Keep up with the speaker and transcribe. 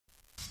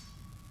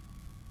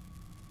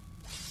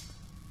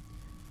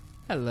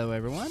Hello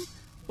everyone,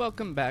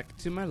 welcome back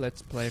to my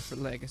Let's Play for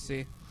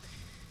Legacy.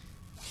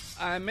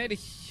 I made a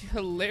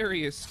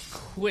hilarious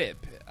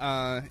quip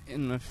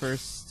in the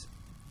first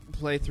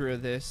playthrough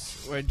of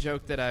this, where I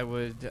joked that I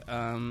would,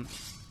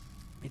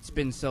 it's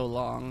been so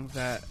long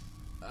that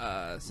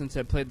since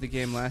I played the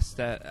game last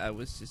that I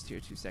was just here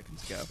 2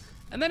 seconds ago.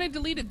 And then I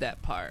deleted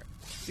that part,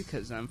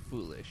 because I'm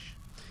foolish.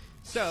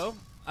 So,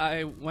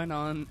 I went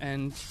on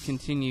and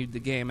continued the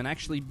game and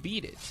actually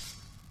beat it.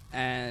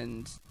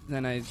 And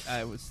then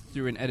I was,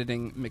 through an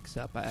editing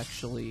mix-up, I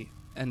actually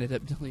ended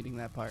up deleting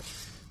that part.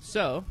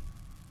 So,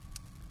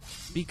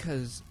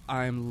 because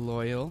I'm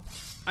loyal,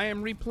 I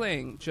am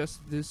replaying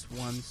just this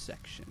one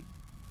section.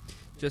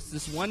 Just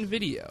this one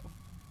video.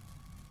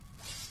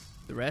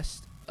 The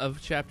rest of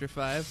Chapter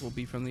 5 will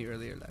be from the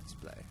earlier Let's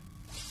Play.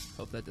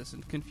 Hope that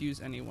doesn't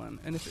confuse anyone,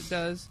 and if it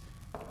does,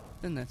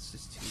 then that's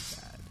just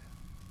too bad.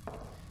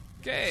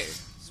 Okay,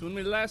 so when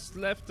we last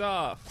left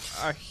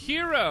off, our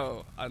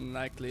hero,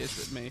 unlikely as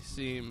it may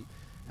seem,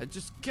 had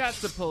just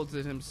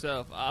catapulted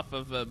himself off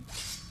of a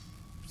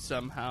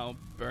somehow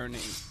burning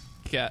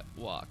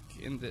catwalk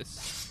in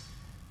this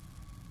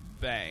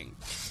bank.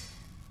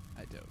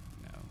 I don't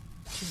know.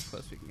 See how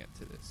close we can get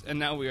to this. And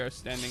now we are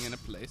standing in a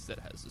place that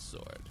has a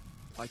sword.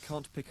 I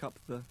can't pick up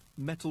the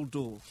metal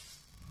door.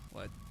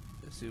 What?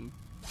 Assume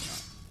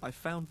not. I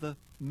found the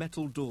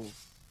metal door.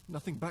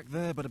 Nothing back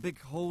there but a big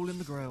hole in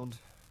the ground.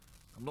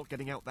 I'm not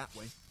getting out that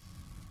way.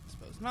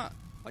 Suppose not.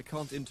 I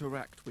can't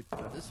interact with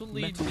the This will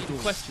lead metal me door.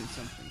 to question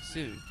something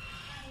soon.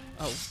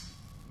 Oh,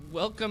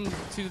 welcome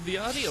to the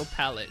audio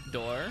palette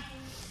door.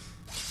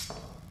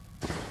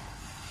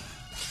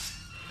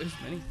 There's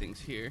many things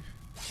here.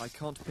 I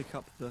can't pick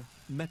up the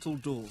metal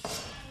door.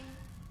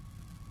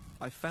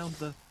 I found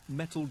the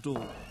metal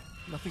door.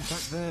 Nothing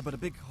back there but a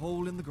big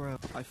hole in the ground.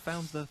 I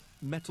found the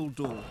metal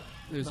door.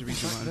 There's a Nothing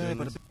reason back why I'm there doing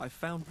but this. I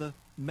found the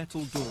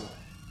metal door.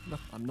 No,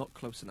 I'm not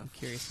close enough.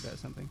 Curious about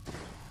something.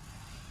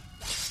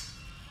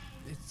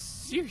 It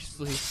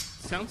seriously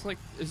sounds like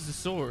it's a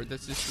sword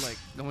that's just like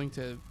going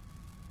to.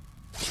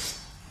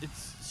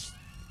 It's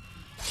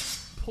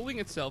pulling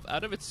itself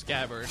out of its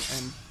scabbard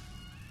and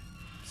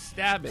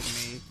stabbing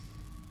me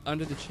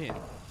under the chin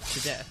to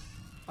death.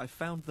 I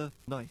found the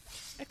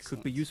knife.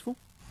 Excellent. Could be useful.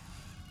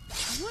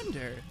 I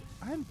wonder.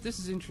 This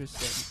is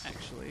interesting,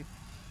 actually,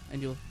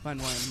 and you'll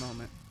find why in a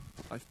moment.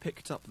 I've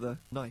picked up the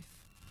knife.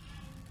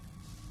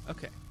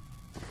 Okay.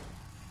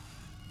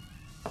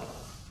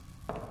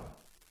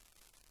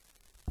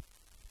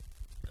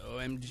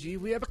 OMG,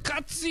 we have a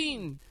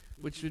cutscene!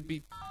 Which would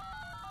be...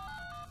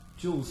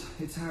 Jules,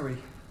 it's Harry.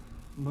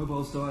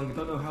 Mobile's dying. I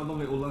don't know how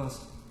long it will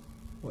last.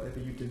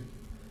 Whatever you do,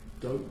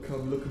 don't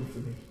come looking for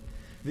me.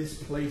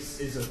 This place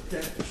is a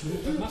death.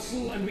 Move the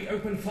muscle and we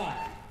open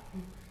fire.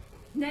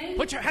 Name?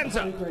 Put your hands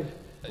up!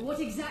 What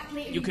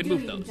exactly are You can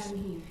doing move those. down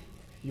here?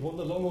 You want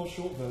the long or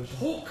short version?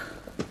 Hawk!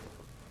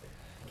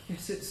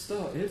 Yes, it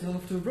started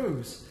after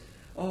Rose.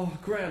 Our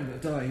Gran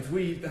died.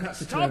 We had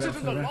to turn out Started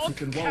in the her log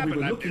attic, and while we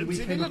were looking, we cabinets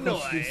in came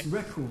across Illinois. this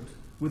record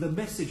with a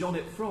message on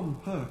it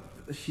from her.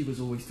 She was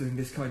always doing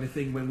this kind of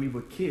thing when we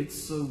were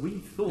kids, so we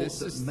thought This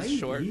that is the maybe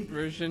short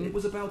version. it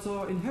was about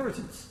our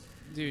inheritance.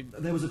 Dude,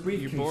 There was a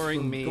briefcase you're boring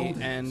from me,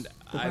 Golden and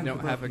House, the I bank don't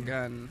above have a me.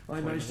 gun.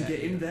 I managed to pointed get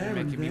at in you. there, You're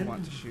and making me then,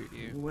 want to shoot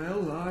you.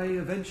 well, I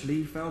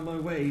eventually found my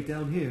way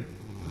down here.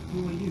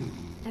 Who are you?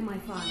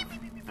 MI5.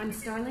 I'm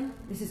Starling.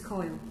 This is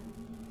Coyle.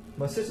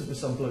 My sister's with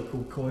some bloke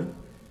called Coyle.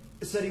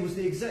 Said he was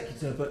the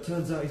executor, but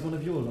turns out he's one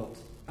of your lot.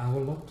 Our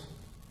lot?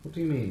 What do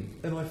you mean?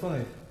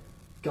 MI5.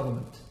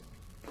 Government.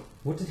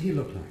 What did he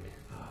look like?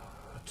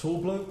 A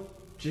tall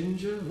bloke,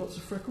 ginger, lots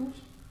of freckles.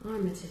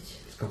 Armitage.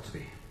 It's got to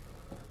be.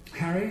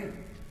 Harry,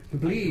 I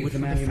believe Which the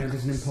one man the you meant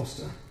is an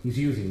imposter. He's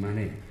using my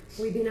name.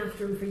 We've been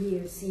after him for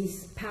years.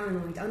 He's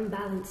paranoid,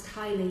 unbalanced,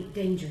 highly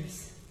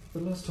dangerous. The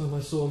last time I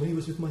saw him, he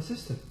was with my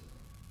sister.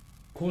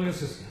 Call your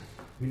sister.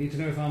 We need to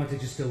know if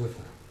Armitage is still with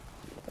her.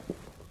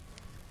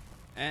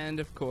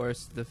 And, of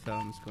course, the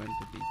phone's going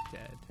to be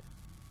dead.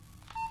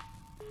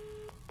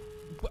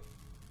 What?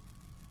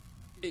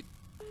 It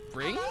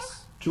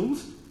rings?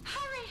 Jules?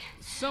 Harry!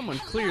 Someone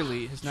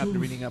clearly has not been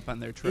Jules, reading up on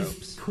their Is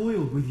tropes.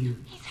 Coyle with you?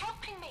 He's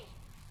helping me.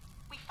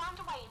 We found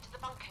a way into the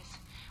bunkers.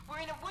 We're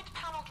in a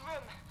wood-panelled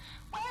room.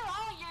 Where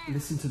are you?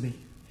 Listen to me.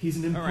 He's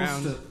an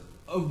Around. imposter.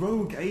 A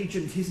rogue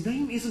agent. His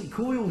name isn't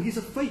Coyle. He's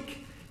a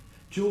fake.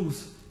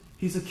 Jules,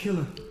 he's a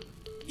killer.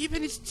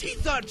 Even his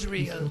teeth aren't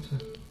real!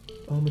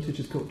 Armitage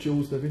has got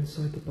Jules. They're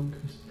inside the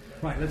bunkers.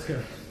 Right, let's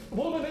go.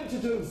 What am I meant to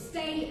do?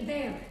 Stay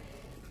there.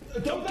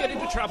 Don't get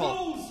into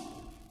trouble!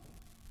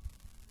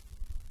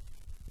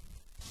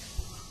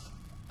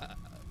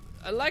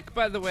 I like,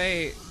 by the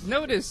way,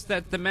 notice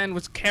that the man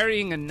was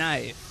carrying a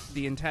knife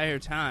the entire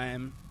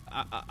time.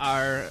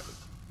 Our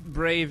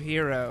brave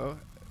hero,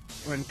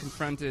 when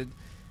confronted,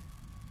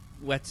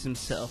 wets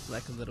himself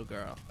like a little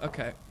girl.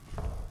 Okay.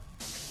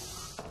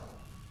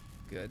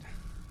 Good.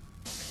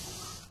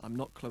 I'm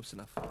not close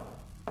enough.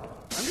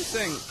 I'm just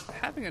saying,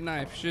 having a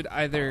knife should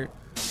either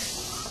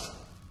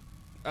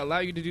allow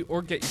you to do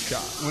or get you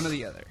shot. One or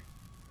the other.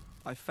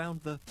 I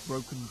found the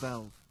broken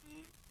valve.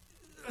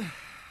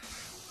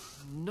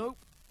 Nope,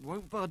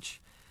 won't budge.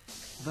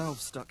 Valve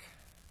stuck.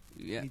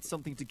 Yeah, Need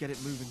something to get it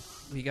moving.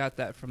 we got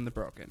that from the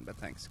broken, but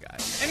thanks,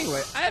 guys.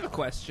 Anyway, I have a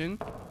question.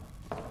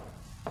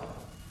 Which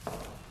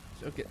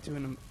I'll get to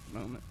in a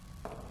moment.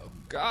 Oh,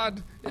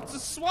 God. It's a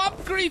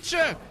swamp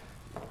creature!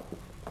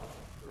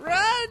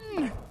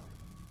 Run!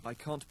 I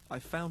can't. I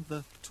found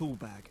the tool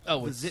bag. Oh,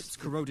 the it's- zip's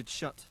corroded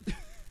shut.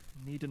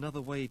 Need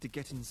another way to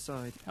get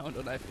inside. How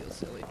did I feel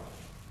silly?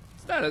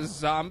 It's not a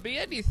zombie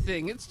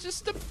anything. It's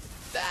just a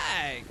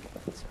bag.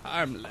 It's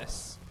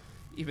harmless.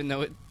 Even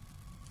though it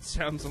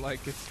sounds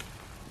like it's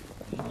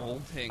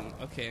molting.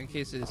 Okay, in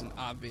case it isn't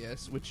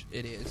obvious, which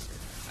it is,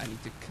 I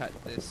need to cut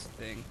this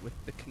thing with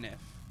the kniff.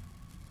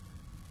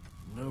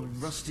 No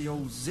rusty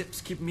old zips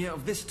keeping me out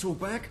of this tool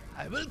bag.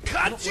 I will Not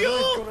cut when you!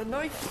 I've got a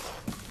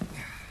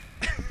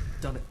knife.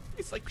 Done it.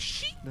 It's like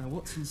sheep. Now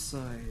what's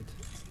inside?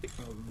 A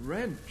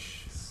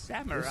wrench.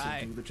 Samurai.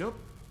 This'll do the job.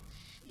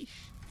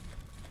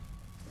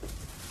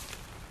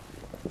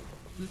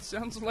 It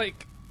sounds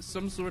like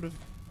some sort of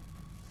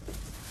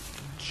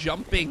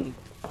jumping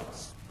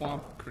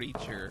swamp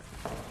creature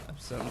of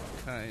some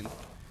kind.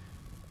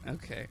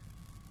 Okay.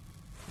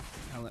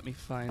 Now let me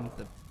find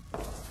the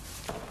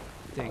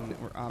thing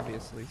that we're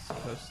obviously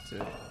supposed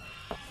to...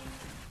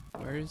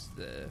 Where's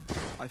the...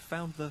 I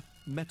found the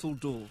metal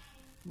door.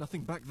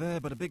 Nothing back there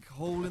but a big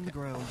hole in the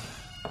ground.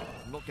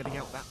 I'm not getting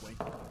out that way.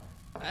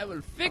 I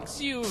will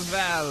fix you,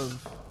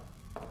 Valve.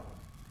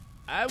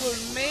 I will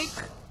make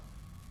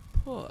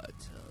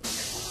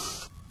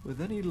portals. With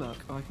any luck,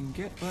 I can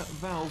get that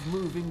valve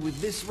moving with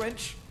this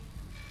wrench.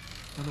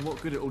 Don't know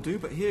what good it'll do,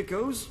 but here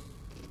goes.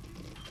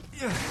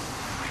 Yeah.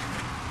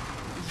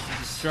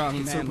 Strong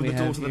Let's man open we the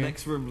door have to the here.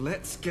 next room.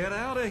 Let's get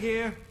out of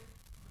here.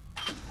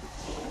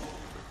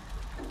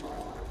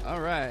 All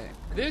right.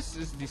 This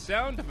is the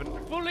sound of a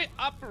fully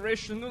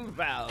operational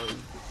valve.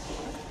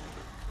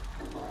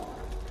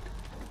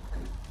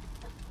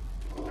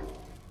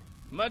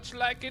 Much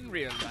like in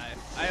real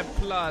life, I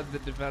applaud the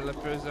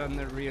developers on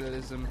their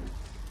realism.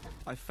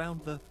 I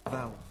found the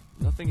valve.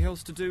 Nothing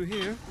else to do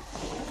here.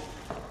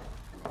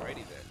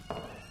 Alrighty then.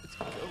 Let's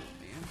go,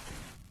 man.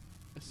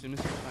 As soon as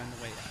we find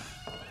the way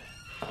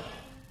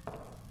out.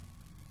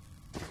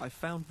 I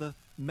found the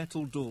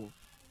metal door.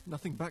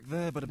 Nothing back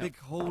there but a big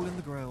hole in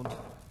the ground.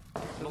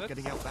 So Not that's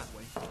getting out that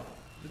way.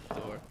 the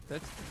door.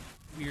 That's the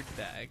weird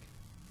bag.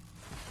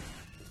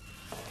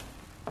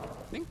 I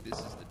think this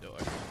is the door.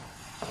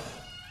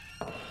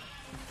 Let's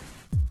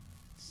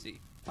see.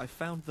 I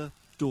found the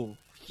door.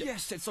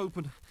 Yes, it's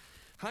open.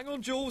 Hang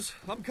on, Jules.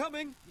 I'm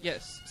coming.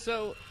 Yes.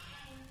 So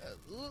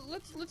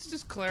let's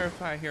just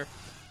clarify here.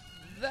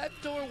 That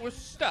door was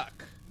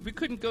stuck. We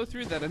couldn't go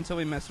through that until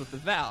we messed with the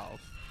valve.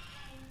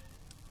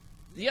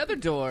 The other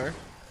door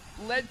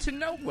led to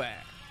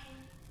nowhere.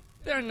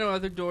 There are no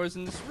other doors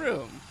in this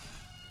room.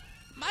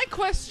 My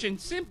question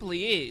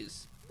simply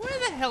is, where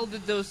the hell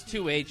did those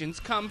two agents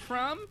come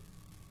from?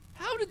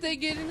 How did they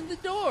get into the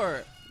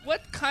door?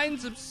 What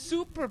kinds of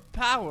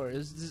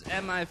superpowers does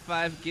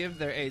MI5 give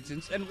their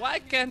agents, and why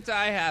can't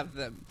I have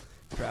them?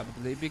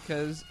 Probably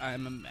because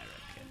I'm American.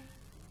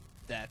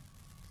 That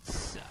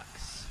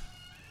sucks.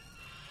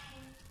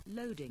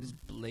 Loading. This is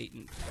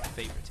blatant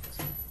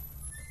favoritism.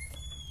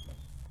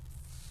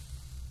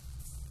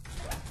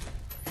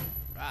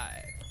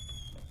 Right.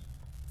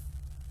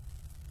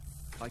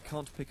 I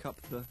can't pick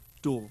up the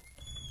door.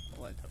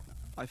 Well, I don't know.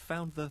 I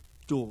found the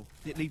door.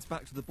 It leads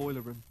back to the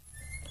boiler room.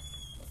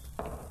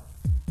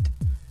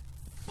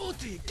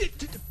 Bolty, get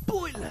to the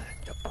boiler!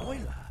 The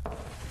boiler!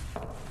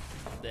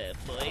 The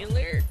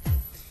boiler?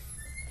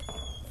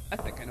 I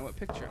think I know what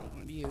picture I'm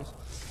going to use.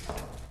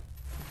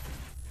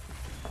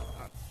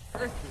 On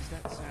earth does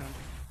that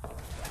sound?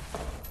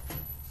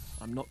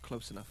 I'm not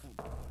close enough.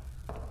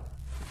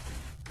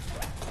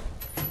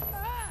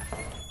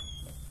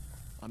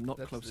 I'm not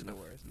That's close the enough.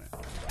 door, isn't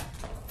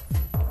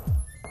it?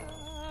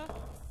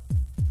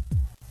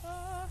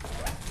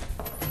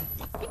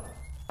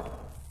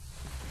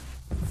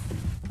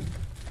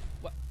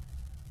 What?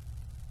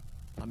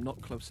 I'm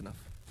not close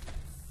enough.